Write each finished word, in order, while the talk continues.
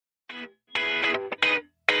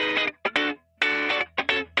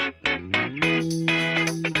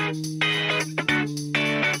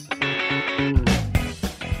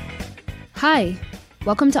Hi,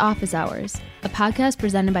 welcome to Office Hours, a podcast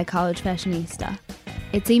presented by College Fashionista.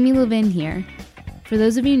 It's Amy Levin here. For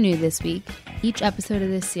those of you new this week, each episode of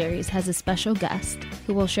this series has a special guest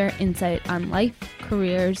who will share insight on life,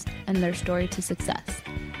 careers, and their story to success.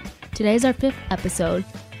 Today is our 5th episode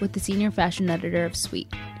with the senior fashion editor of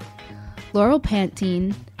Sweet. Laurel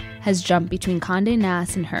Pantin has jumped between Condé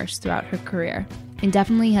Nast and Hearst throughout her career and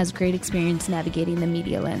definitely has great experience navigating the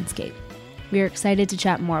media landscape. We are excited to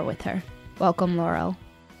chat more with her. Welcome, Laurel.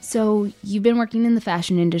 So, you've been working in the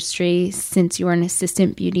fashion industry since you were an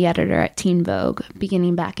assistant beauty editor at Teen Vogue,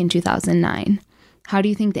 beginning back in 2009. How do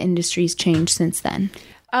you think the industry's changed since then?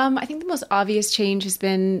 I think the most obvious change has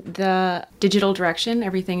been the digital direction.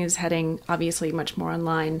 Everything is heading, obviously, much more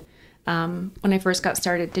online. When I first got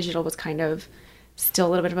started, digital was kind of still a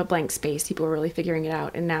little bit of a blank space. People were really figuring it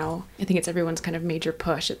out. And now I think it's everyone's kind of major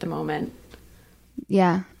push at the moment.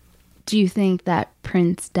 Yeah. Do you think that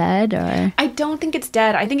print's dead, or? I don't think it's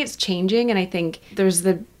dead. I think it's changing, and I think there's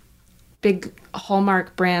the big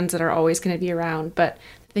hallmark brands that are always going to be around. But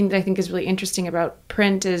the thing that I think is really interesting about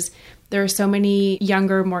print is there are so many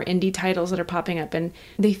younger, more indie titles that are popping up, and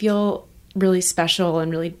they feel really special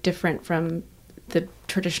and really different from the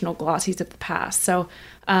traditional glossies of the past. So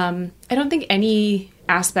I don't think any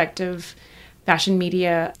aspect of fashion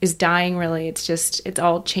media is dying, really. It's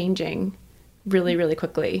all changing really, really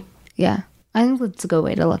quickly. Yeah, I think that's a good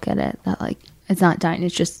way to look at it, that it's not dying,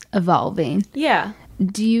 it's just evolving. Yeah.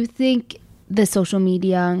 Do you think the social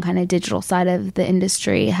media and kind of digital side of the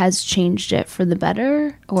industry has changed it for the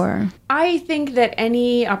better, or? I think that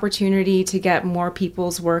any opportunity to get more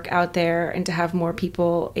people's work out there and to have more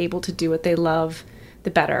people able to do what they love, the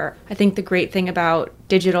better. I think the great thing about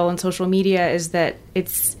digital and social media is that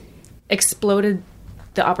it's exploded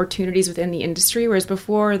the opportunities within the industry, whereas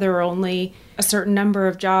before there were only a certain number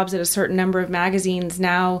of jobs at a certain number of magazines.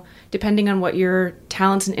 Now, depending on what your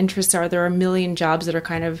talents and interests are, there are a million jobs that are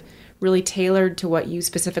kind of really tailored to what you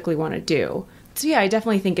specifically want to do. So yeah, I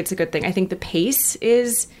definitely think it's a good thing. I think the pace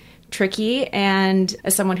is tricky, and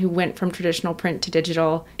as someone who went from traditional print to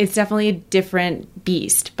digital, it's definitely a different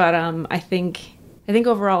beast. But I think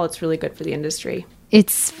overall it's really good for the industry.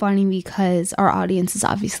 It's funny because our audience is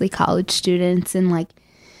obviously college students, and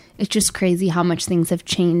it's just crazy how much things have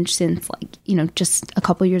changed since just a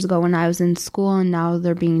couple years ago when I was in school, and now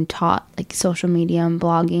they're being taught social media and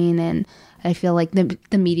blogging, and I feel like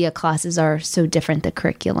the media classes are so different, the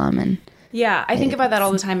curriculum. And yeah, I think about that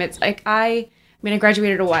all the time. It's I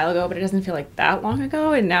graduated a while ago, but it doesn't feel like that long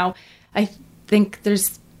ago, and now I think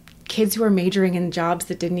there's kids who are majoring in jobs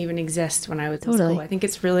that didn't even exist when I was in school.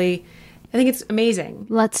 I think it's amazing.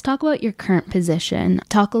 Let's talk about your current position.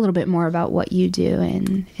 Talk a little bit more about what you do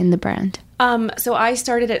in the brand. So I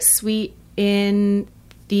started at Sweet in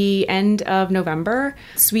the end of November.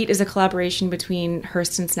 Sweet is a collaboration between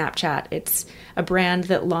Hearst and Snapchat. It's a brand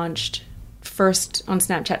that launched first on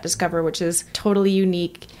Snapchat Discover, which is totally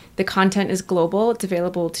unique. The content is global. It's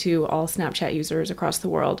available to all Snapchat users across the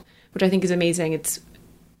world, which I think is amazing. It's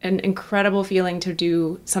an incredible feeling to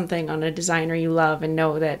do something on a designer you love and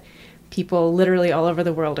know that people literally all over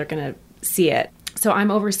the world are going to see it. So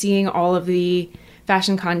I'm overseeing all of the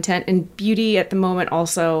fashion content and beauty at the moment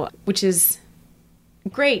also, which is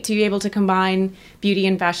great to be able to combine beauty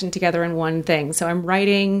and fashion together in one thing. So I'm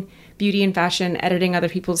writing beauty and fashion, editing other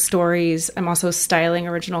people's stories. I'm also styling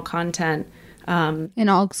original content. And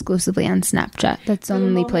all exclusively on Snapchat. That's the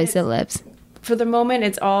only place it lives. For the moment,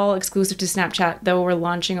 it's all exclusive to Snapchat, though we're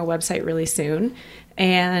launching a website really soon.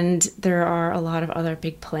 And there are a lot of other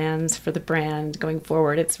big plans for the brand going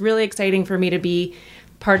forward. It's really exciting for me to be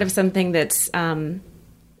part of something that's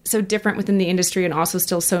so different within the industry and also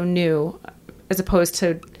still so new, as opposed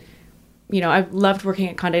to, I loved working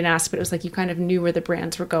at Condé Nast, but it was you kind of knew where the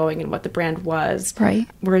brands were going and what the brand was. Right.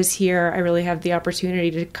 Whereas here, I really have the opportunity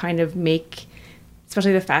to kind of make,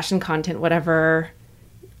 especially the fashion content, whatever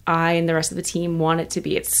I and the rest of the team want it to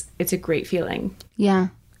be. It's a great feeling. Yeah.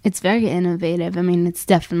 It's very innovative. It's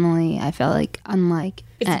definitely, I feel unlike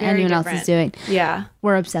anyone else is doing. Yeah.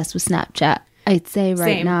 We're obsessed with Snapchat. I'd say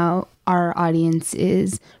right now our audience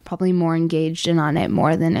is probably more engaged and on it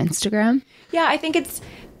more than Instagram. Yeah, I think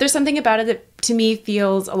there's something about it that to me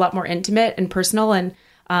feels a lot more intimate and personal. And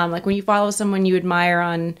when you follow someone you admire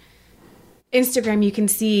on Instagram, you can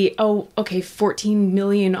see, 14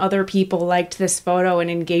 million other people liked this photo and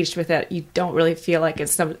engaged with it. You don't really feel like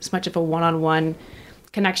it's so much of a one-on-one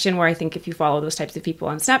connection, where I think if you follow those types of people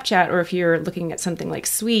on Snapchat, or if you're looking at something like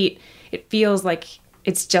Sweet, it feels like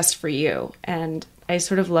it's just for you. And I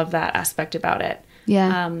sort of love that aspect about it.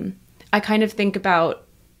 Yeah. I kind of think about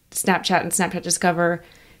Snapchat and Snapchat Discover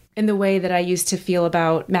in the way that I used to feel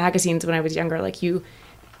about magazines when I was younger. Like, you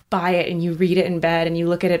buy it and you read it in bed and you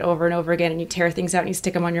look at it over and over again and you tear things out and you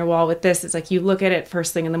stick them on your wall. With this, it's like you look at it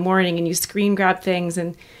first thing in the morning and you screen grab things,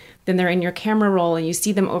 and then they're in your camera roll and you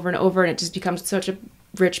see them over and over, and it just becomes such a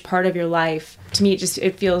rich part of your life. To me,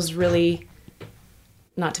 it feels really,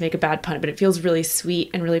 not to make a bad pun, but it feels really sweet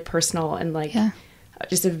and really personal, and like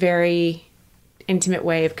just a very intimate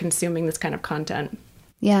way of consuming this kind of content.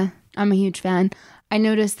 Yeah, I'm a huge fan. I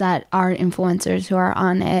noticed that our influencers who are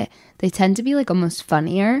on it, they tend to be like almost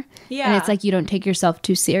funnier. Yeah. And it's like you don't take yourself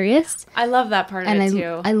too serious. I love that part of it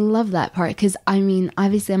too. I love that part because, I mean,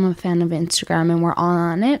 obviously I'm a fan of Instagram and we're all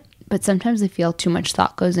on it. But sometimes I feel too much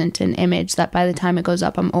thought goes into an image that by the time it goes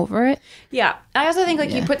up, I'm over it. Yeah. I also think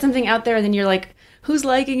like you put something out there and then you're like, who's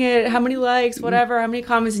liking it? How many likes? Whatever. How many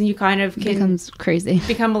comments? And you kind of It becomes crazy.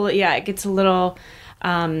 It gets a little,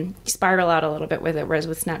 you spiral out a little bit with it. Whereas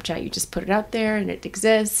with Snapchat, you just put it out there and it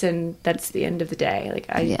exists and that's the end of the day. Like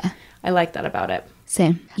I like that about it.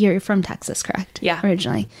 Same. You're from Texas, correct? Yeah.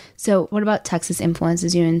 Originally. So what about Texas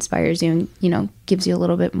influences you, inspires you, and, you know, gives you a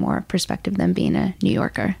little bit more perspective than being a New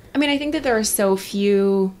Yorker? I mean, I think that there are so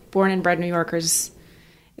few born and bred New Yorkers,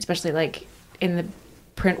 especially like in the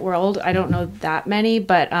print world. I don't know that many,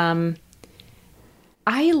 but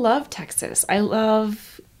I love Texas. I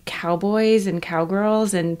love cowboys and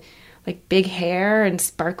cowgirls and like big hair and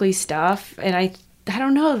sparkly stuff. And I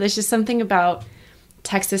don't know, there's just something about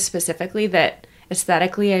Texas specifically that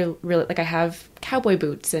aesthetically I really like. I have cowboy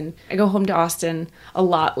boots and I go home to Austin a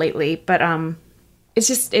lot lately, but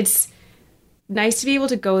it's nice to be able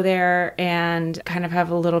to go there and kind of have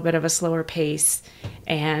a little bit of a slower pace.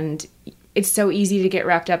 And it's so easy to get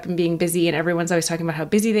wrapped up in being busy, and everyone's always talking about how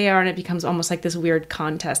busy they are, and it becomes almost like this weird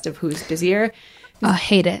contest of who's busier. I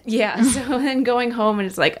hate it. Yeah. So then going home and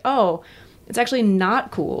it's like, oh, it's actually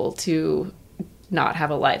not cool to not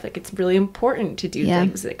have a life. Like, it's really important to do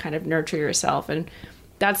things that kind of nurture yourself. And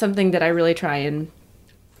that's something that I really try and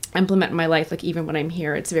implement in my life. Like, even when I'm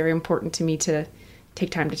here, it's very important to me to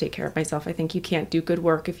take time to take care of myself. I think you can't do good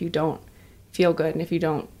work if you don't feel good and if you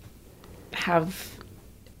don't have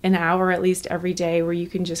an hour at least every day where you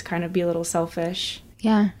can just kind of be a little selfish.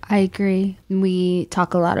 Yeah, I agree. We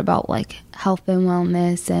talk a lot about like health and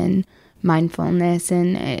wellness and mindfulness.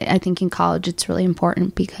 And I think in college it's really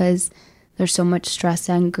important because there's so much stress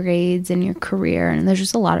on grades and your career, and there's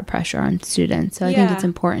just a lot of pressure on students. So I think it's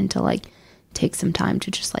important to like take some time to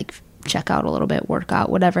just like check out a little bit, work out,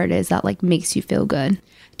 whatever it is that like makes you feel good.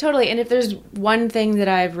 Totally. And if there's one thing that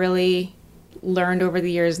I've really learned over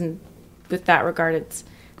the years, and with that regard, it's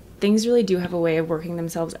things really do have a way of working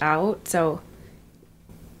themselves out. So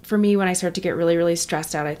for me, when I start to get really, really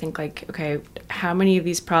stressed out, I think like, okay, how many of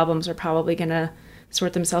these problems are probably going to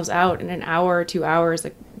sort themselves out in an hour or 2 hours?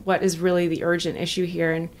 Like, what is really the urgent issue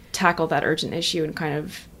here, and tackle that urgent issue and kind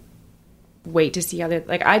of wait to see other,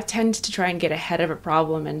 like, I tend to try and get ahead of a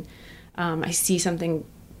problem, and I see something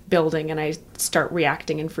building and I start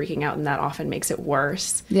reacting and freaking out, and that often makes it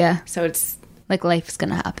worse. Yeah. So it's like life's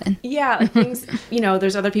gonna happen. Yeah, like things, you know,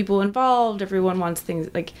 there's other people involved. Everyone wants things,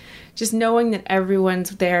 like just knowing that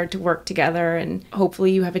everyone's there to work together, and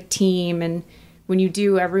hopefully you have a team, and when you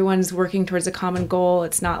do, everyone's working towards a common goal.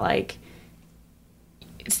 It's not like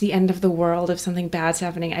it's the end of the world if something bad's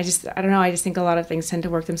happening. I don't know. I just think a lot of things tend to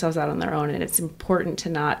work themselves out on their own, and it's important to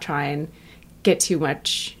not try and get too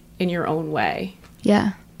much in your own way.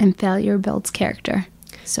 Yeah, and failure builds character.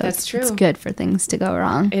 So that's true. It's good for things to go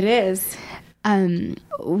wrong. It is.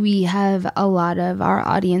 We have a lot of our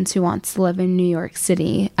audience who wants to live in New York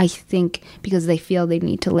City, I think, because they feel they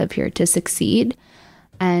need to live here to succeed.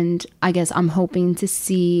 And I guess I'm hoping to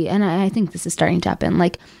see, and I think this is starting to happen,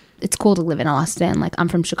 like, it's cool to live in Austin. Like, I'm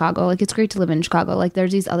from Chicago. Like, it's great to live in Chicago. Like,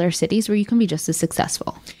 there's these other cities where you can be just as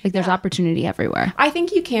successful. Like, there's opportunity everywhere. I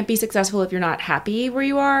think you can't be successful if you're not happy where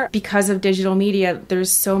you are. Because of digital media,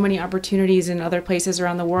 there's so many opportunities in other places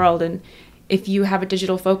around the world. And if you have a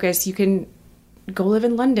digital focus, you can go live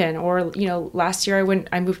in London, or, you know, last year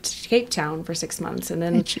I moved to Cape Town for 6 months and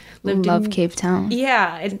then love Cape Town.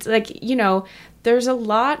 Yeah. It's like, you know, there's a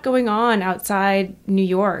lot going on outside New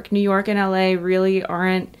York. New York and LA really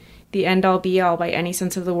aren't the end all be all by any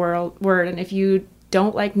sense of the word. And if you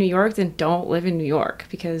don't like New York, then don't live in New York,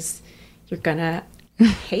 because you're gonna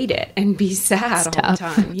hate it and be sad all the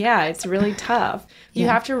time. Yeah, it's really tough. You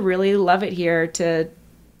have to really love it here to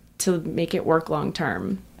make it work long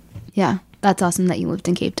term. Yeah, that's awesome that you lived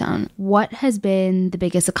in Cape Town. What has been the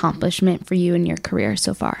biggest accomplishment for you in your career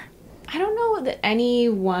so far? I don't know that any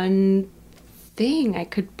one thing I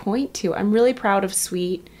could point to. I'm really proud of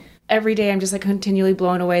Sweet. Every day I'm just like continually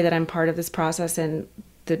blown away that I'm part of this process, and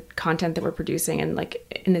the content that we're producing and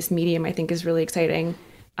like in this medium, I think is really exciting.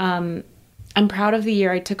 I'm proud of the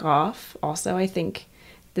year I took off. Also, I think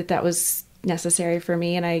that was necessary for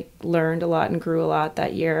me, and I learned a lot and grew a lot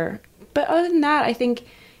that year. But other than that, I think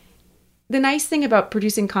the nice thing about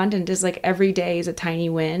producing content is like every day is a tiny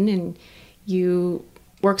win, and you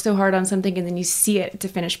work so hard on something and then you see it, it's a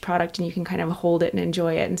finished product, and you can kind of hold it and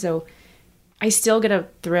enjoy it. And so I still get a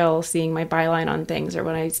thrill seeing my byline on things, or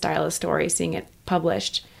when I style a story, seeing it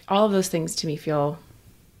published. All of those things to me feel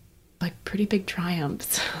like pretty big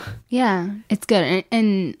triumphs. Yeah, it's good.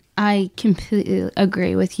 And I completely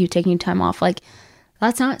agree with you taking time off. Like,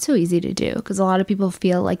 that's not so easy to do, because a lot of people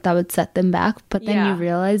feel like that would set them back. But then you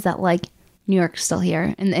realize that, like, New York's still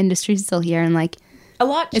here and the industry's still here, and, like, a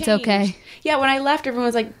lot changed. It's okay. Yeah, when I left, everyone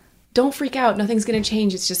was like, don't freak out. Nothing's going to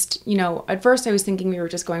change. It's just, you know, at first I was thinking we were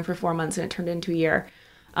just going for 4 months, and it turned into a year.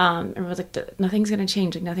 Everyone was like, nothing's going to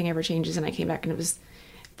change. Like, nothing ever changes. And I came back and it was,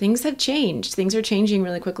 things have changed. Things are changing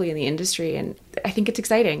really quickly in the industry. And I think it's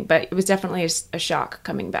exciting, but it was definitely a shock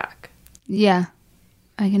coming back. Yeah,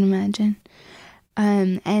 I can imagine.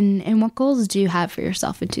 And what goals do you have for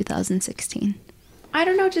yourself in 2016? I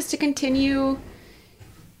don't know, just to continue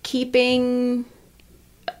keeping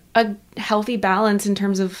a healthy balance in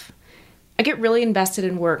terms of, I get really invested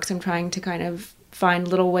in work, so I'm trying to kind of find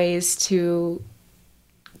little ways to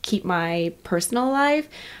keep my personal life.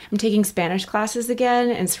 I'm taking Spanish classes again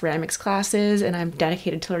and ceramics classes, and I'm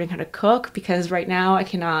dedicated to learning how to cook, because right now I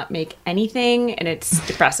cannot make anything and it's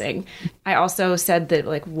depressing. I also said that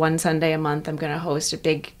like one Sunday a month I'm going to host a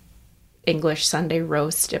big English Sunday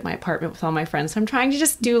roast at my apartment with all my friends. So I'm trying to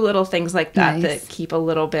just do little things like that that keep a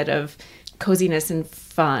little bit of coziness and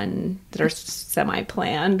fun that are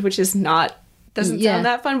semi-planned, which is not, doesn't sound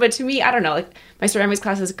that fun, but to me, I don't know, like my ceramics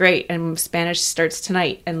class is great and Spanish starts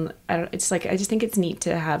tonight, and it's like, I just think it's neat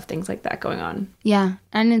to have things like that going on. Yeah,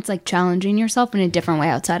 and it's like challenging yourself in a different way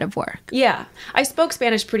outside of work. Yeah, I spoke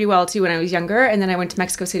Spanish pretty well too when I was younger, and then I went to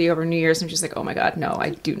Mexico City over New Year's and was just like, oh my god, no,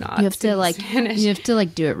 I do not. You have to like Spanish. You have to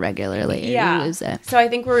like do it regularly. Yeah, you lose it. So I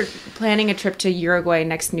think we're planning a trip to Uruguay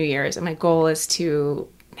next New Year's, and my goal is to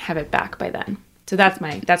have it back by then. So that's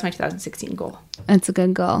my 2016 goal. That's a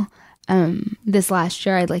good goal. This last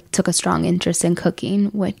year I like took a strong interest in cooking,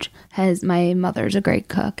 which my mother's a great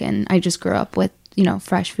cook, and I just grew up with, you know,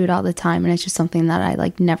 fresh food all the time, and it's just something that I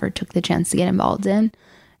like never took the chance to get involved in.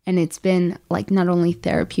 And it's been like not only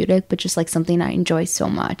therapeutic, but just like something I enjoy so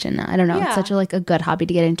much. And I don't know, it's such a good hobby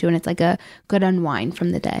to get into, and it's like a good unwind from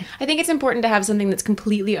the day. I think it's important to have something that's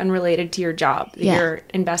completely unrelated to your job that you're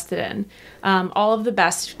invested in. All of the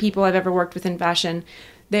best people I've ever worked with in fashion,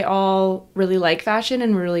 they all really like fashion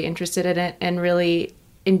and were really interested in it and really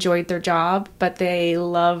enjoyed their job, but they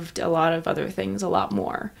loved a lot of other things a lot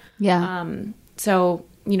more. Yeah. So,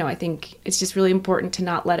 you know, I think it's just really important to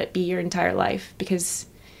not let it be your entire life, because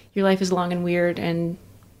your life is long and weird, and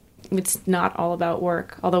it's not all about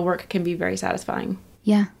work, although work can be very satisfying.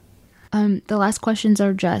 Yeah. The last questions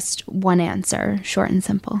are just one answer, short and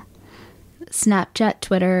simple. Snapchat,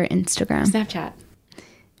 Twitter, Instagram. Snapchat.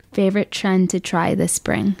 Favorite trend to try this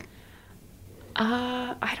spring?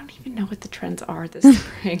 I don't even know what the trends are this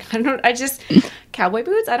spring. I just, cowboy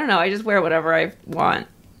boots? I don't know. I just wear whatever I want.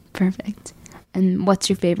 Perfect. And what's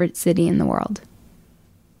your favorite city in the world?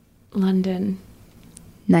 London.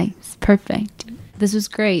 Nice. Perfect. This was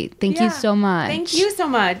great. Thank you so much. Thank you so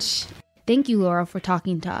much. Thank you, Laurel, for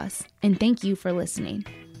talking to us. And thank you for listening.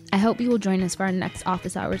 I hope you will join us for our next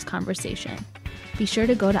office hours conversation. Be sure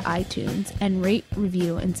to go to iTunes and rate,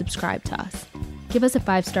 review, and subscribe to us. Give us a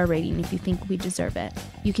 5-star rating if you think we deserve it.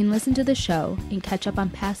 You can listen to the show and catch up on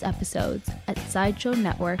past episodes at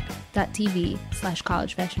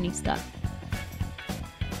sideshownetwork.tv/collegefashionista.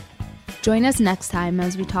 Join us next time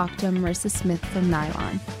as we talk to Marissa Smith from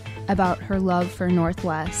Nylon about her love for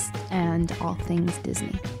Northwest and all things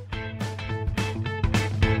Disney.